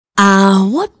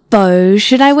What bow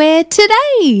should I wear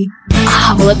today?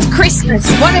 Well, it's Christmas.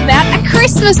 What about a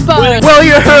Christmas bow? Well,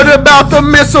 you heard about the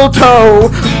mistletoe.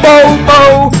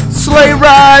 Bo, sleigh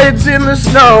rides in the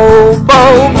snow.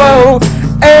 Bo,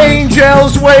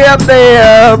 angels way up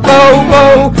there.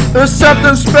 Bo, there's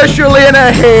something special in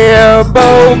her hair.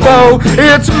 Bo,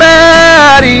 it's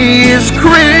Mattie's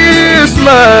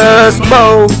Christmas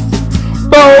bow.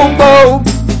 Bo,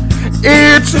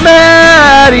 it's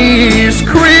Mattie's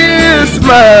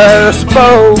Christmas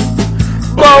bow.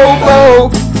 Bo,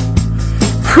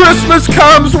 Christmas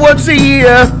comes once a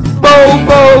year.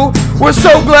 Bo, we're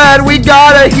so glad we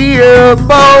got her here.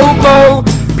 Bo,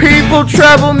 people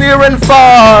travel near and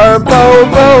far.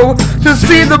 Bo, to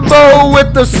see the bow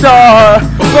with the star.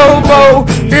 Bo,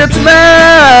 it's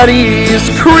Mattie's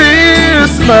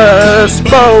Christmas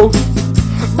bow.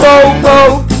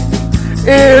 Bo,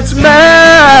 it's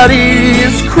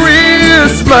Mattie's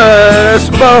Christmas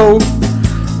bow.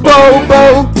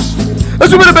 Bo.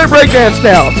 Let's do a bit of breakdance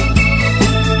now.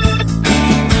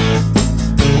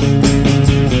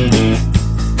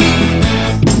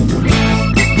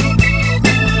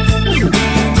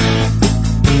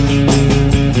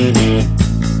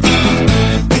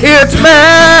 It's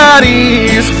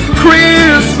Mattie's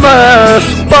Christmas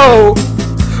bow.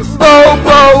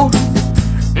 Bo.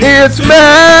 It's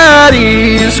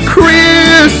Mattie's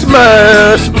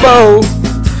Christmas bow.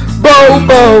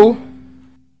 Bo.